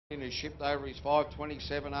Has shipped over his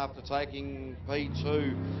 5.27 after taking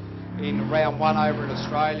P2 in round one over in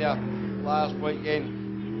Australia last weekend.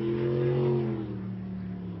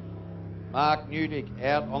 Mark Newdick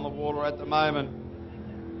out on the water at the moment.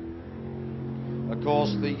 Of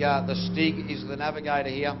course, the Stig is the navigator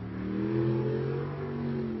here.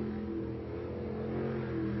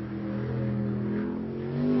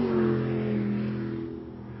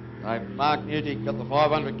 Mark Newdick got the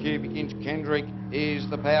 500 cubic inch. Kendrick is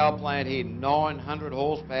the power plant here. 900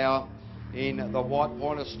 horsepower in the White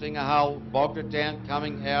Pointer Stinger hull. Bogged it down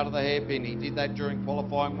coming out of the hairpin. He did that during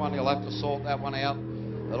qualifying one. He'll have to sort that one out.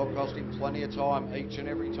 That'll cost him plenty of time each and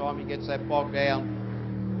every time he gets that bogged down.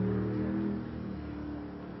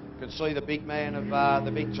 You can see the big man of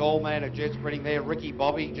the big tall man of jet spreading there, Ricky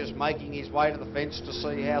Bobby, just making his way to the fence to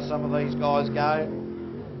see how some of these guys go.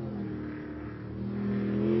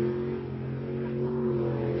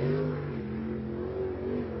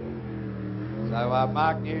 So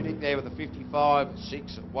Mark Newdick there with a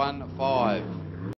 55.615.